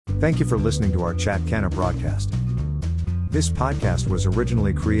Thank you for listening to our Chat Canna broadcast. This podcast was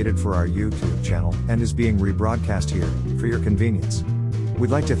originally created for our YouTube channel and is being rebroadcast here for your convenience.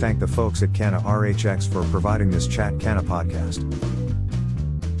 We'd like to thank the folks at Canna RHX for providing this Chat Canna podcast.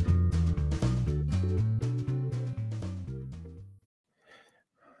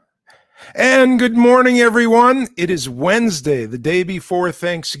 And good morning, everyone. It is Wednesday, the day before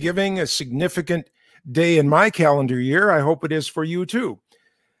Thanksgiving, a significant day in my calendar year. I hope it is for you too.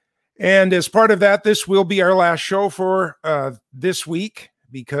 And as part of that, this will be our last show for this week,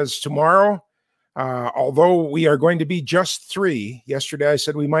 because tomorrow, although we are going to be just 3, yesterday I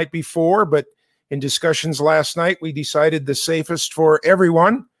said we might be 4, but in discussions last night, we decided the safest for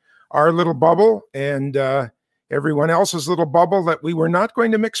everyone, our little bubble, and everyone else's little bubble, that we were not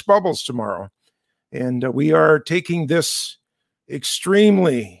going to mix bubbles tomorrow. And we are taking this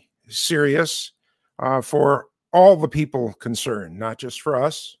extremely serious for all the people concerned, not just for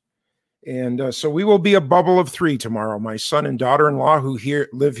us. And so we will be a bubble of 3 tomorrow. My son and daughter-in-law who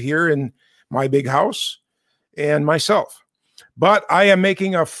live here in my big house, and myself. But I am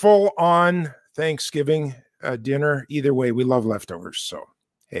making a full-on Thanksgiving dinner. Either way, we love leftovers. So,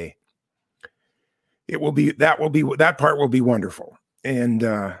 hey, that part will be wonderful. And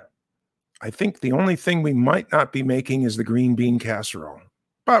I think the only thing we might not be making is the green bean casserole,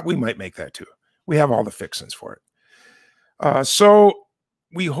 but we might make that too. We have all the fixings for it. So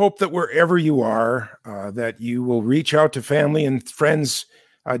we hope that wherever you are, that you will reach out to family and friends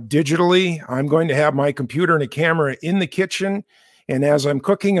digitally. I'm going to have my computer and a camera in the kitchen. And as I'm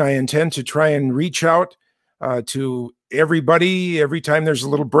cooking, I intend to try and reach out to everybody. Every time there's a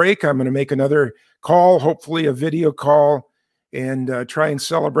little break, I'm going to make another call, hopefully a video call, and try and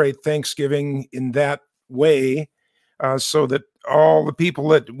celebrate Thanksgiving in that way, so that all the people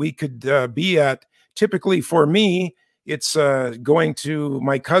that we could be at, typically for me, it's going to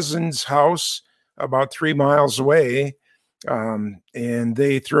my cousin's house about 3 miles away, and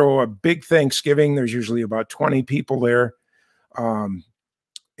they throw a big Thanksgiving. There's usually about 20 people there, and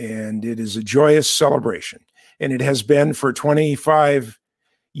it is a joyous celebration. And it has been for 25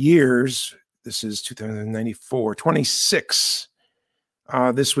 years. This is 2094, 26.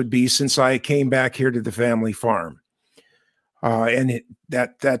 This would be since I came back here to the family farm. And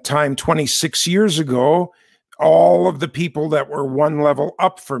that time, 26 years ago, all of the people that were one level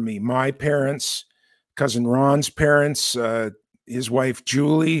up for me, my parents, cousin Ron's parents, his wife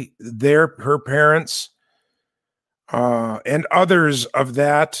Julie, her parents, and others of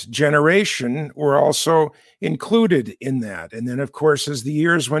that generation were also included in that. And then, of course, as the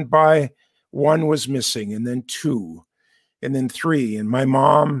years went by, 1 was missing, and then 2, and then 3. And my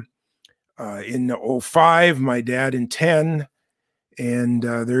mom in 2005, my dad in 2010, and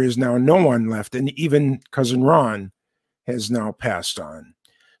there is now no one left. And even cousin Ron has now passed on.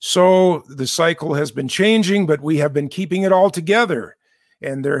 So the cycle has been changing, but we have been keeping it all together.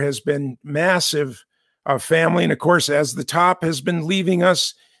 And there has been massive family. And of course, as the top has been leaving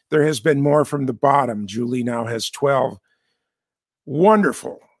us, there has been more from the bottom. Julie now has 12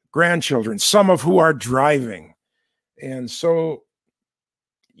 wonderful grandchildren, some of who are driving. And so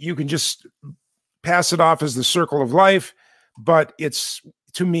you can just pass it off as the circle of life, but it's,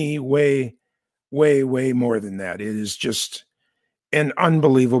 to me, way, way, way more than that. It is just an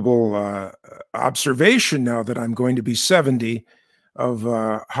unbelievable observation now that I'm going to be 70 of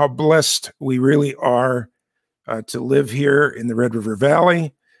how blessed we really are to live here in the Red River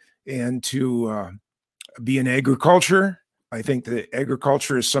Valley and to be in agriculture. I think that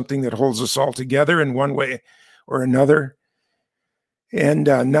agriculture is something that holds us all together in one way or another. And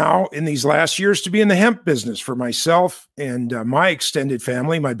now, in these last years, to be in the hemp business for myself and my extended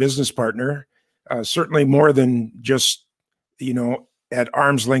family, my business partner, certainly more than just, at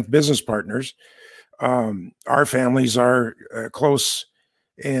arm's length business partners. Our families are close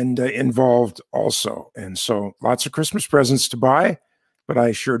and involved also. And so lots of Christmas presents to buy, but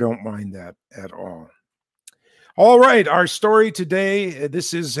I sure don't mind that at all. All right, our story today,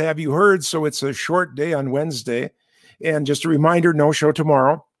 this is Have You Heard? So it's a short day on Wednesday. And just a reminder, no show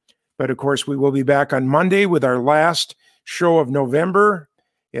tomorrow. But of course, we will be back on Monday with our last show of November.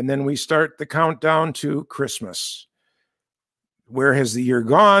 And then we start the countdown to Christmas. Where has the year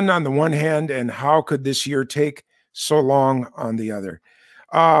gone on the one hand, and how could this year take so long on the other?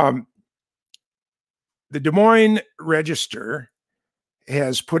 The Des Moines Register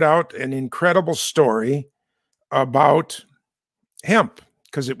has put out an incredible story about hemp,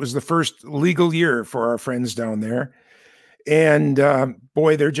 because it was the first legal year for our friends down there. And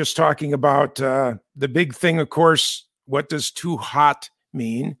boy, they're just talking about the big thing, of course. What does too hot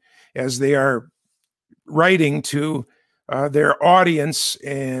mean? As they are writing to their audience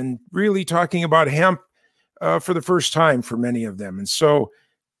and really talking about hemp for the first time for many of them. And so,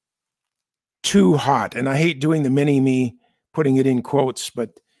 too hot. And I hate doing the mini-me, putting it in quotes,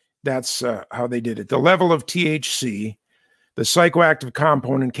 but that's how they did it. The level of THC, the psychoactive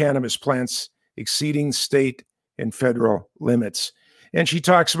component in cannabis plants, exceeding state and federal limits. And she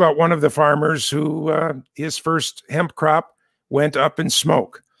talks about one of the farmers who his first hemp crop went up in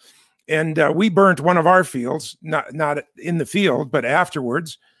smoke. And we burnt one of our fields, not in the field, but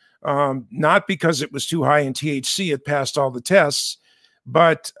afterwards, not because it was too high in THC. It passed all the tests.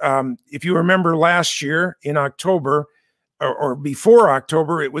 But if you remember last year in October or before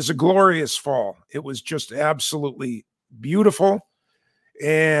October, it was a glorious fall. It was just absolutely beautiful.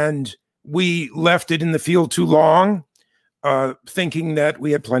 And we left it in the field too long, thinking that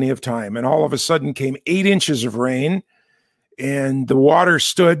we had plenty of time. And all of a sudden came 8 inches of rain, and the water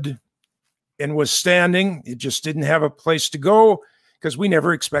stood and was standing. It just didn't have a place to go because we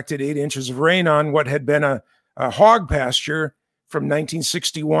never expected 8 inches of rain on what had been a hog pasture from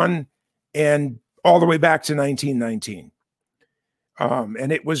 1961 and all the way back to 1919.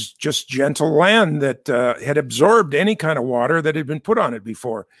 And it was just gentle land that had absorbed any kind of water that had been put on it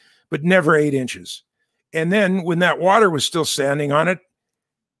before, but never 8 inches. And then when that water was still standing on it,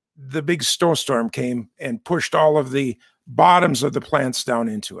 the big snowstorm came and pushed all of the bottoms of the plants down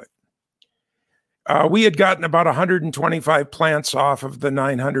into it. We had gotten about 125 plants off of the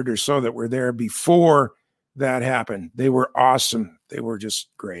 900 or so that were there before that happened. They were awesome. They were just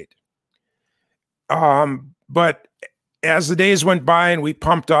great. But as the days went by and we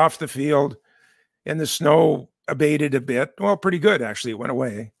pumped off the field and the snow abated a bit, well, pretty good, actually, it went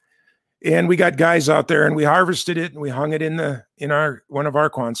away. And we got guys out there and we harvested it and we hung it in one of our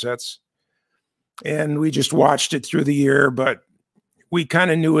Quonsets. And we just watched it through the year, but we kind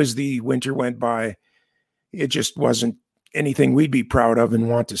of knew as the winter went by, it just wasn't anything we'd be proud of and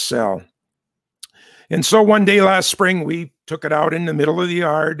want to sell. And so one day last spring, we took it out in the middle of the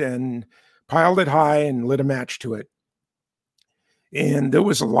yard and piled it high and lit a match to it. And there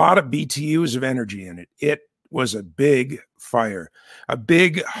was a lot of BTUs of energy in it. It was a big fire, a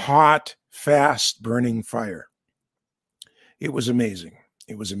big, hot, fast burning fire. It was amazing.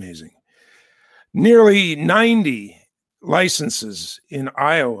 It was amazing. Nearly 90 licenses in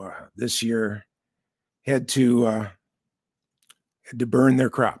Iowa this year had to burn their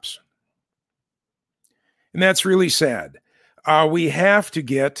crops. And that's really sad. We have to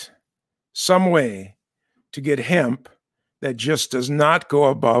get some way to get hemp that just does not go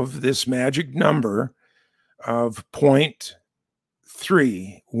above this magic number of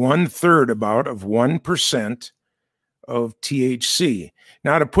 0.3, 1/3 about of 1% of THC.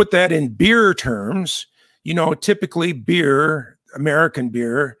 Now, to put that in beer terms, you know, typically beer, American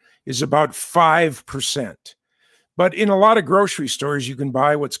beer, is about 5%. But in a lot of grocery stores, you can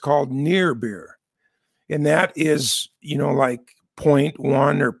buy what's called near beer. And that is, you know, like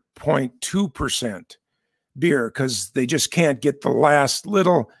 0.1 or 0.2% beer because they just can't get the last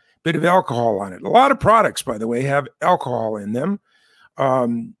little bit of alcohol on it. A lot of products, by the way, have alcohol in them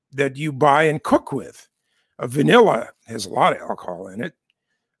that you buy and cook with. Vanilla has a lot of alcohol in it,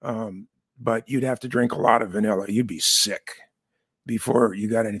 but you'd have to drink a lot of vanilla. You'd be sick before you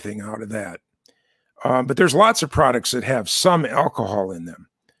got anything out of that. But there's lots of products that have some alcohol in them.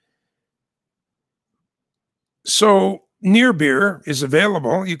 So near beer is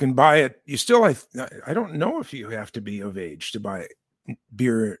available. You can buy it. You still, I don't know if you have to be of age to buy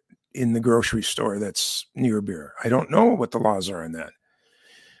beer in the grocery store that's near beer. I don't know what the laws are on that.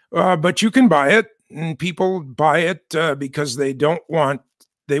 But you can buy it, and people buy it because they want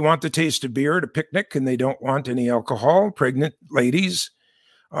the taste of beer at a picnic, and they don't want any alcohol. Pregnant ladies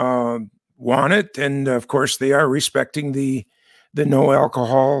want it, and of course they are respecting the no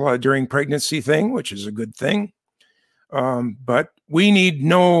alcohol during pregnancy thing, which is a good thing. But we need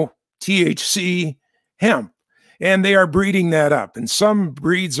no THC hemp, and they are breeding that up. And some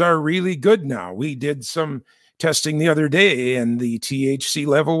breeds are really good now. We did some testing the other day, and the THC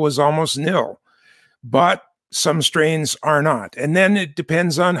level was almost nil. But some strains are not. And then it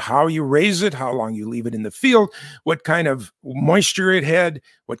depends on how you raise it, how long you leave it in the field, what kind of moisture it had,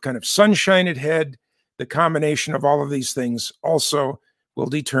 what kind of sunshine it had. The combination of all of these things also will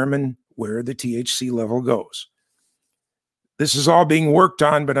determine where the THC level goes. This is all being worked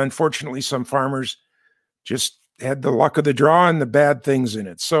on, but unfortunately, some farmers just had the luck of the draw and the bad things in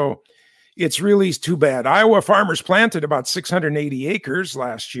it. So it's really too bad. Iowa farmers planted about 680 acres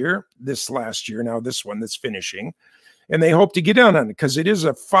this last year, now this one that's finishing, and they hope to get in on it because it is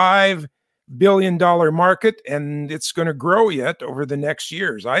a $5 billion market, and it's going to grow yet over the next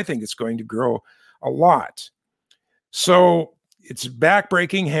years. I think it's going to grow a lot. So it's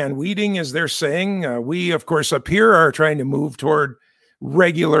backbreaking hand weeding, as they're saying. We, of course, up here are trying to move toward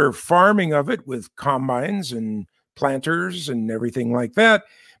regular farming of it with combines and planters and everything like that.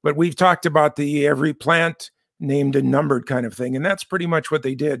 But we've talked about the every plant named and numbered kind of thing. And that's pretty much what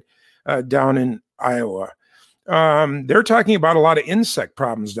they did down in Iowa. They're talking about a lot of insect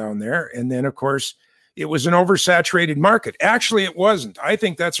problems down there. And then, of course, it was an oversaturated market. Actually, it wasn't. I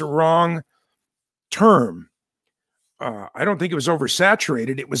think that's a wrong term. I don't think it was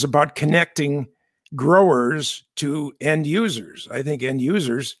oversaturated. It was about connecting growers to end users. I think end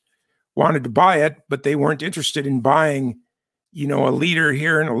users wanted to buy it, but they weren't interested in buying, a liter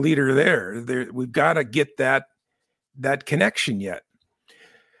here and a liter there. We've got to get that connection yet.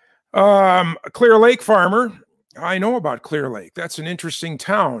 A Clear Lake farmer. I know about Clear Lake. That's an interesting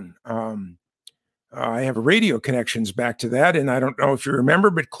town. I have radio connections back to that, and I don't know if you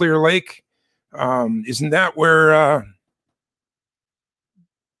remember, but Clear Lake, isn't that where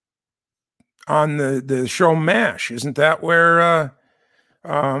on the show MASH, isn't that where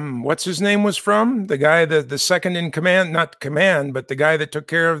what's his name was from? The guy, the second in command, not command, but the guy that took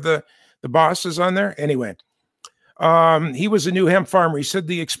care of the bosses on there. Anyway, he was a new hemp farmer. He said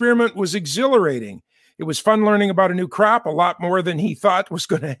the experiment was exhilarating. It was fun learning about a new crop, a lot more than he thought was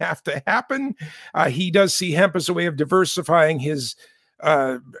going to have to happen. He does see hemp as a way of diversifying his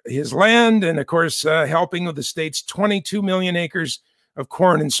land, and of course, helping with the state's 22 million acres of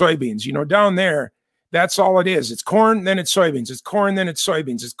corn and soybeans. Down there, that's all it is. It's corn, then it's soybeans. It's corn, then it's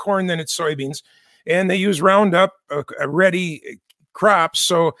soybeans. It's corn, then it's soybeans. And they use Roundup ready crops.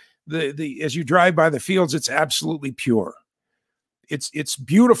 So as you drive by the fields, it's absolutely pure. It's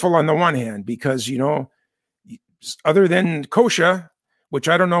beautiful on the one hand because, other than kochia, which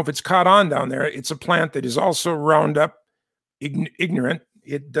I don't know if it's caught on down there, it's a plant that is also Roundup ignorant.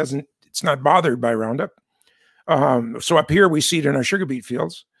 It's not bothered by Roundup. So up here we see it in our sugar beet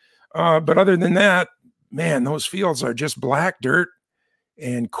fields. But other than that, man, those fields are just black dirt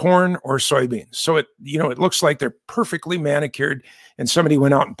and corn or soybeans. So it looks like they're perfectly manicured and somebody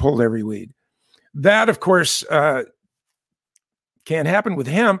went out and pulled every weed. That, of course, can't happen with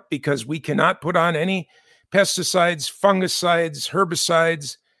hemp because we cannot put on any pesticides, fungicides,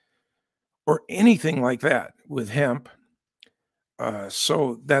 herbicides, or anything like that with hemp.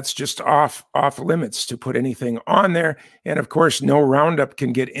 So that's just off limits to put anything on there. And of course, no Roundup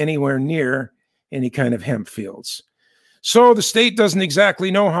can get anywhere near any kind of hemp fields. So the state doesn't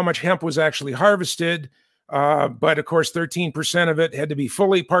exactly know how much hemp was actually harvested. But of course, 13% of it had to be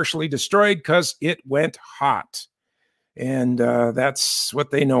fully, partially destroyed because it went hot. And that's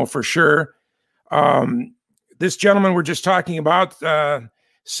what they know for sure. This gentleman we're just talking about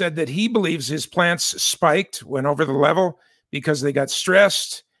said that he believes his plants spiked, went over the level because they got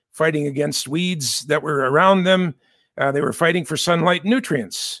stressed, fighting against weeds that were around them. They were fighting for sunlight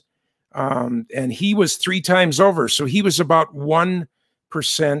nutrients. And he was 3 times over. So he was about 1%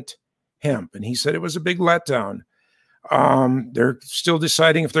 hemp. And he said it was a big letdown. They're still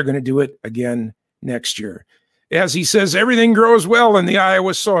deciding if they're going to do it again next year. As he says, everything grows well in the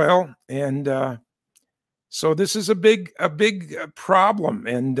Iowa soil. And so this is a big problem.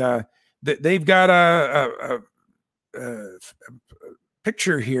 And they've got a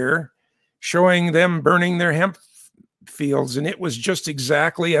picture here showing them burning their hemp fields. And it was just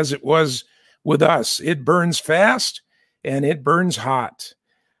exactly as it was with us. It burns fast and it burns hot.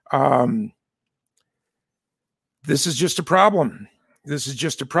 This is just a problem. This is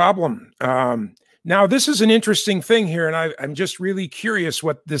just a problem. Now, this is an interesting thing here, and I'm just really curious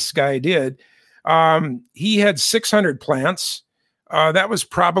what this guy did. He had 600 plants. That was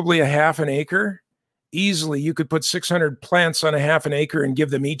probably a half an acre. Easily, you could put 600 plants on a half an acre and give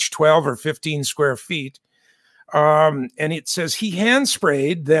them each 12 or 15 square feet. And it says he hand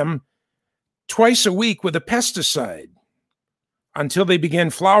sprayed them twice a week with a pesticide until they began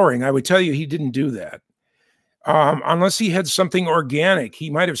flowering. I would tell you he didn't do that. Unless he had something organic.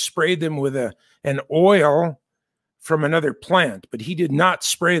 He might have sprayed them with an oil from another plant, but he did not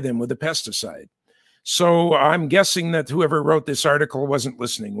spray them with a pesticide. So I'm guessing that whoever wrote this article wasn't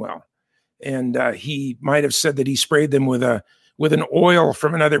listening well. And he might have said that he sprayed them with an oil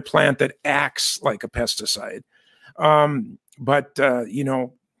from another plant that acts like a pesticide.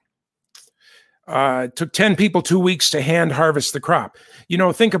 It took 10 people 2 weeks to hand harvest the crop.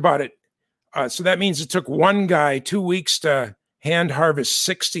 Think about it. So that means it took one guy 2 weeks to hand harvest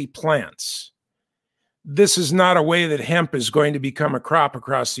 60 plants. This is not a way that hemp is going to become a crop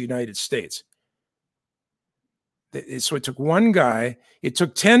across the United States. So it took one guy. It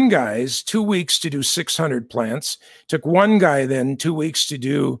took 10 guys 2 weeks to do 600 plants. It took one guy then 2 weeks to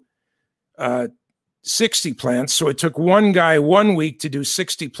do 60 plants. So it took one guy 1 week to do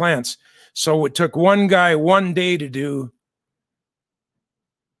 60 plants. So it took one guy 1 day to do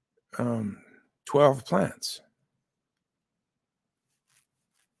 12 plants.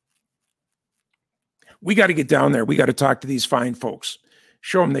 We got to get down there. We got to talk to these fine folks,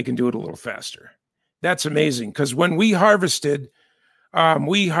 show them they can do it a little faster. That's amazing. Because when we harvested,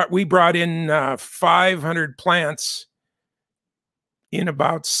 we brought in 500 plants in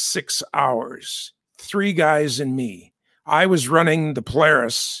about 6 hours. 3 guys and me. I was running the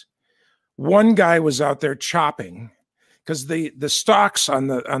Polaris. One guy was out there chopping, because the stalks on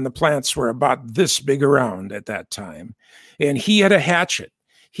the plants were about this big around at that time, and he had a hatchet.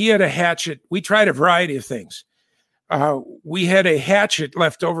 We tried a variety of things. We had a hatchet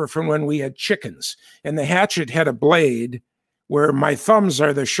left over from when we had chickens, and the hatchet had a blade where my thumbs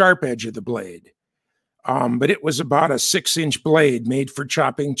are the sharp edge of the blade. But it was about a 6-inch blade made for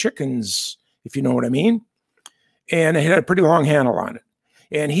chopping chickens, if you know what I mean. And it had a pretty long handle on it.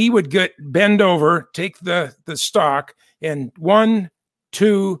 And he would bend over, take the stalk, and 1,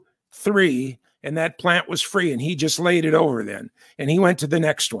 2, 3, and that plant was free. And he just laid it over then. And he went to the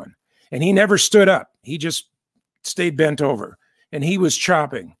next one. And he never stood up. He just stayed bent over. And he was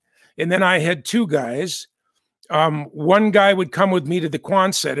chopping. And then I had 2 guys. One guy would come with me to the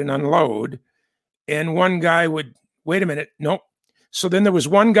Quonset and unload. And one guy would, wait a minute, nope. So then there was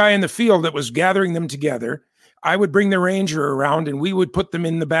one guy in the field that was gathering them together. I would bring the Ranger around and we would put them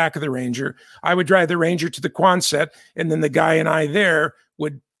in the back of the Ranger. I would drive the Ranger to the Quonset, and then the guy and I there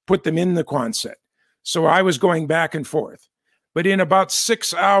would put them in the Quonset. So I was going back and forth. But in about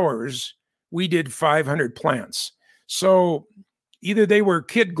 6 hours, we did 500 plants. So either they were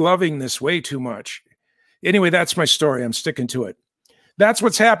kid gloving this way too much. Anyway, that's my story. I'm sticking to it. That's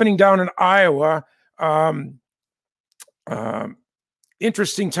what's happening down in Iowa.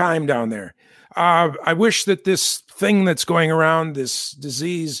 Interesting time down there. I wish that this thing that's going around, this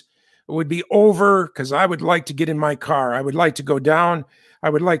disease, would be over, because I would like to get in my car. I would like to go down. I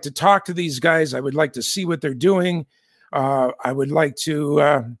would like to talk to these guys. I would like to see what they're doing. I would like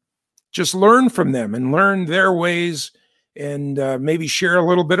to just learn from them and learn their ways, and maybe share a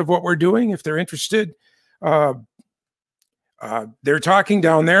little bit of what we're doing if they're interested. They're talking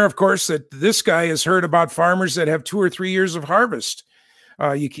down there, of course, that this guy has heard about farmers that have 2 or 3 years of harvest.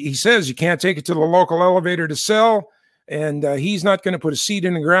 He says you can't take it to the local elevator to sell, and he's not going to put a seed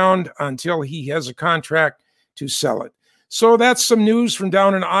in the ground until he has a contract to sell it. So that's some news from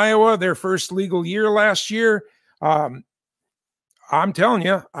down in Iowa, their first legal year last year. I'm telling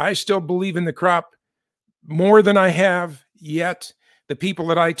you, I still believe in the crop more than I have yet. The people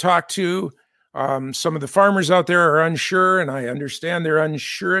that I talk to, some of the farmers out there are unsure, and I understand their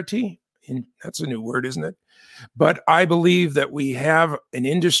unsurety. And that's a new word, isn't it? But I believe that we have an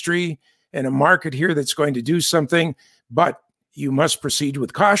industry and a market here that's going to do something, but you must proceed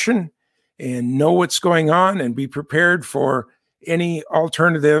with caution and know what's going on and be prepared for any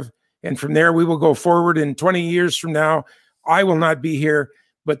alternative. And from there, we will go forward. In 20 years from now, I will not be here,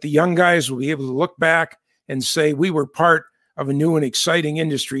 but the young guys will be able to look back and say we were part of a new and exciting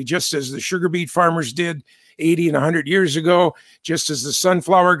industry, just as the sugar beet farmers did 80 and 100 years ago, just as the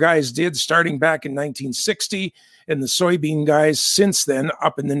sunflower guys did starting back in 1960, and the soybean guys since then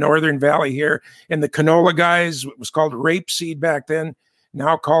up in the Northern Valley here, and the canola guys, it was called rapeseed back then,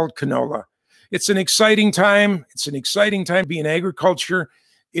 now called canola. It's an exciting time. It's an exciting time to be in agriculture.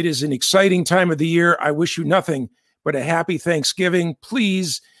 It is an exciting time of the year. I wish you nothing but a happy Thanksgiving.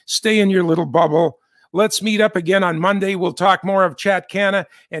 Please stay in your little bubble. Let's meet up again on Monday. We'll talk more of Chat Canna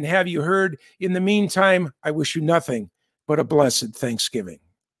and have you heard. In the meantime, I wish you nothing but a blessed Thanksgiving.